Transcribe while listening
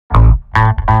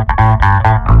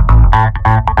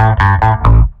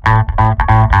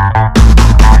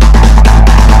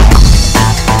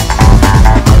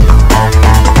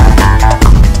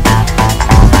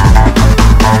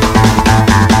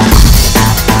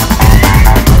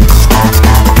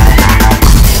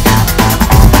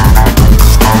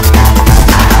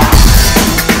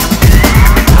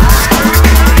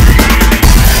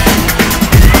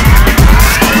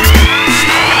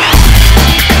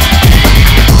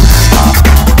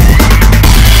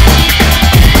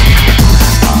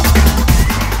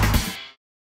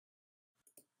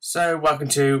So welcome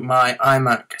to my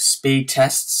iMac speed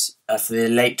tests for the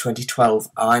late 2012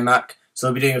 iMac. So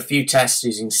I'll be doing a few tests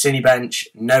using Cinebench,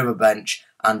 NovaBench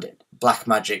and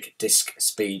Blackmagic Disk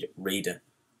Speed Reader.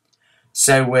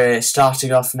 So we're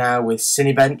starting off now with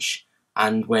Cinebench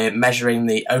and we're measuring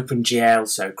the OpenGL,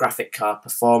 so graphic card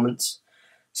performance.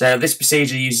 So this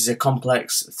procedure uses a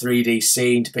complex 3D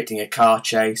scene depicting a car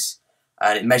chase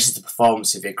and it measures the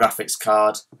performance of your graphics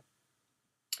card.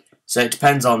 So it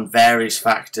depends on various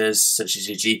factors such as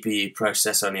your GPU,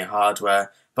 processor and your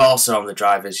hardware, but also on the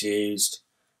drivers used.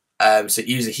 So it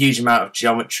uses a huge amount of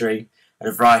geometry and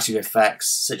a variety of effects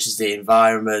such as the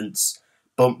environments,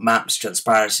 bump maps,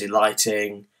 transparency,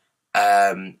 lighting,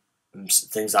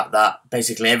 things like that.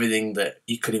 Basically everything that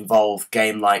you could involve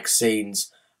game-like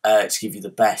scenes to give you the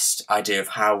best idea of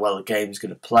how well the game is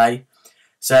going to play.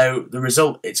 So the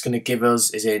result it's going to give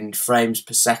us is in frames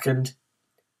per second.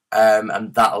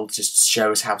 And that'll just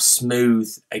show us how smooth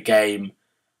a game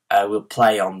will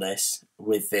play on this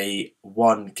with the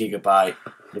 1GB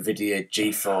NVIDIA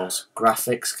GeForce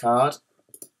graphics card.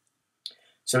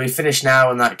 So we finished now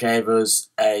and that gave us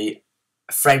a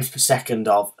frames per second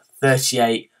of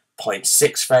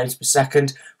 38.6 frames per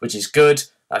second, which is good.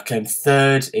 That came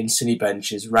third in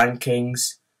Cinebench's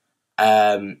rankings.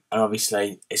 And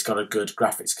obviously it's got a good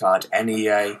graphics card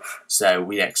anyway, so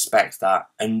we expect that,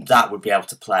 and that would be able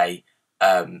to play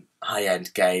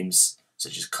high-end games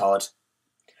such as COD.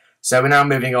 So we're now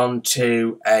moving on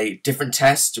to a different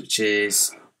test, which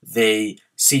is the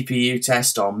CPU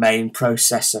test or main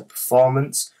processor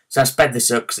performance. So I sped this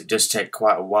up because it does take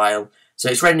quite a while. So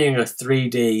it's rendering a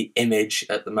 3D image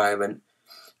at the moment.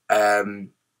 So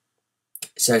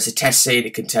it's a test scene.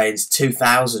 It contains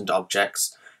 2,000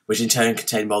 objects, which in turn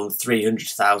contain more than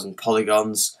 300,000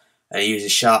 polygons, and it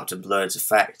uses sharp and blurred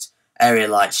effect, area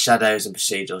lights, shadows and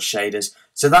procedural shaders.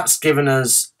 So that's given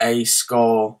us a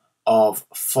score of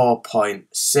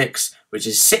 4.6, which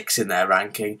is 6 in their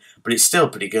ranking, but it's still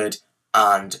pretty good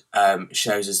and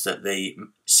shows us that the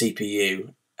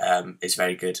CPU is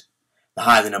very good. The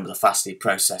higher the number, the faster the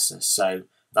processor, so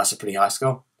that's a pretty high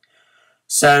score.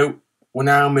 So we're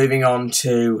now moving on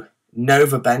to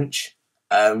NovaBench,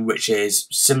 which is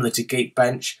similar to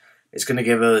Geekbench. It's going to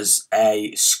give us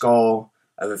a score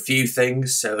of a few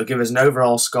things. So it'll give us an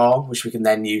overall score, which we can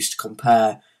then use to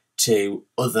compare to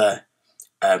other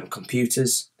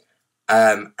computers.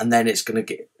 And then it's going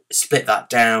to split that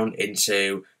down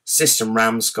into system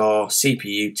RAM score,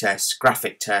 CPU tests,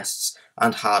 graphic tests,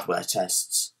 and hardware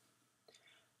tests.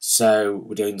 So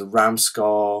we're doing the RAM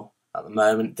score at the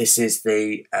moment. This is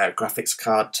the graphics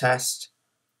card test,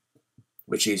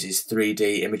 which uses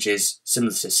 3D images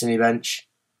similar to Cinebench.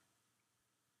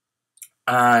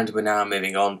 And we're now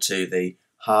moving on to the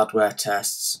hardware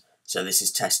tests. So this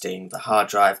is testing the hard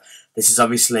drive. This is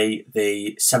obviously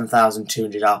the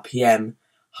 7200 RPM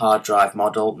hard drive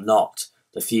model, not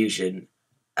the Fusion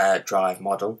drive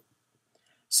model.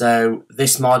 So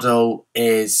this model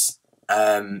is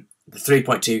the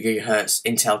 3.2 GHz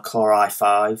Intel Core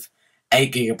i5,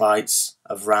 8 GB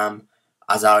of RAM,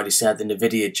 as I already said, the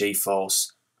NVIDIA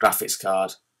GeForce graphics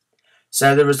card.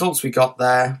 So the results we got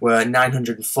there were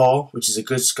 904, which is a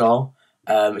good score.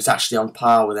 It's actually on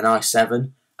par with an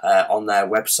i7 on their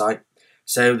website.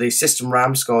 So the system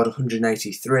RAM scored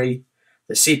 183,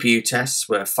 the CPU tests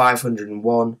were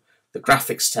 501, the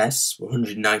graphics tests were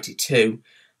 192,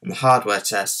 and the hardware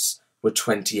tests were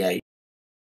 28.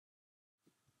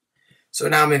 So we're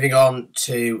now moving on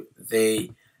to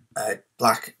the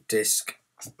Blackmagic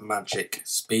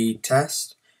speed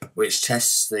test, which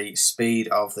tests the speed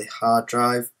of the hard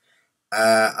drive,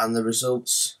 and the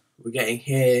results we're getting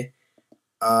here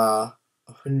are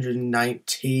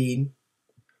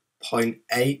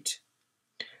 119.8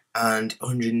 and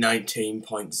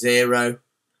 119.0,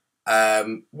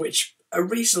 which are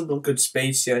reasonable good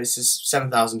speeds. You know, this is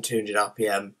 7200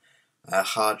 RPM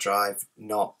hard drive,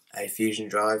 not a Fusion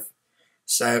drive.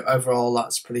 So overall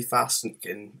that's pretty fast, and you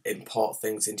can import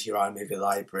things into your iMovie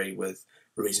library with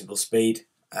reasonable speed,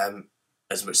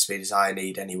 as much speed as I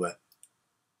need anyway.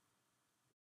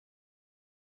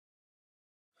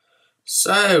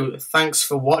 So, thanks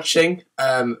for watching.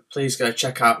 Please go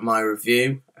check out my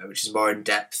review, which is more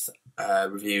in-depth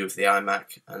review of the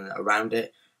iMac and around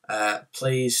it.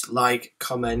 Please like,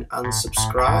 comment and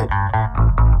subscribe.